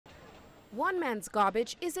One man's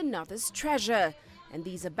garbage is another's treasure, and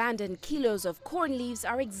these abandoned kilos of corn leaves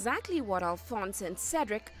are exactly what Alphonse and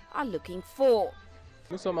Cedric are looking for.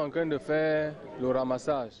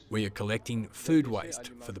 We are collecting food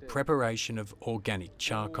waste for the preparation of organic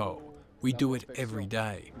charcoal. We do it every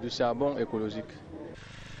day.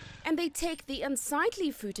 And they take the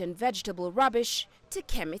unsightly fruit and vegetable rubbish to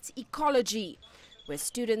Kemet Ecology, where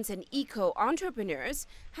students and eco-entrepreneurs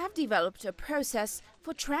have developed a process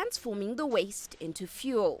for transforming the waste into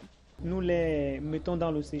fuel. We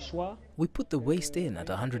put the waste in at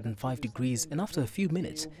 105 degrees, and after a few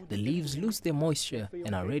minutes, the leaves lose their moisture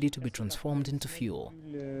and are ready to be transformed into fuel.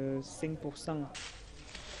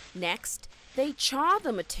 Next, they char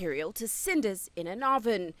the material to cinders in an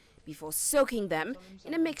oven before soaking them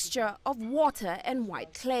in a mixture of water and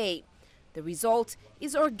white clay. The result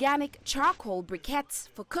is organic charcoal briquettes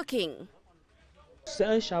for cooking. It's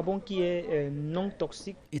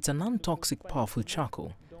a non-toxic, powerful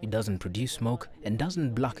charcoal. It doesn't produce smoke and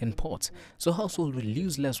doesn't blacken pots, so households will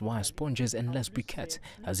use less wire sponges and less briquettes,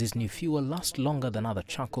 as this new fuel lasts longer than other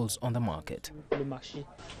charcoals on the market.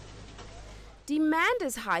 Demand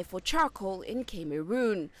is high for charcoal in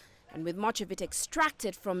Cameroon, and with much of it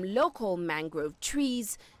extracted from local mangrove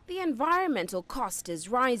trees, the environmental cost is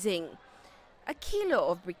rising. A kilo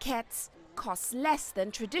of briquettes costs less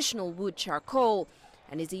than traditional wood charcoal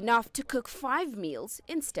and is enough to cook 5 meals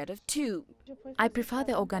instead of 2. I prefer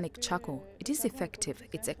the organic charcoal. It is effective,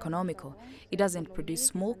 it's economical, it doesn't produce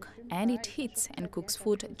smoke, and it heats and cooks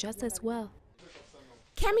food just as well.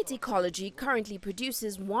 Kemet Ecology currently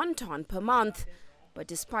produces 1 ton per month, but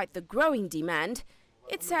despite the growing demand,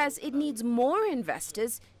 it says it needs more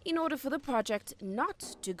investors in order for the project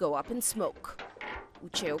not to go up in smoke.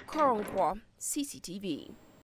 Ucheo Korongwa, CCTV.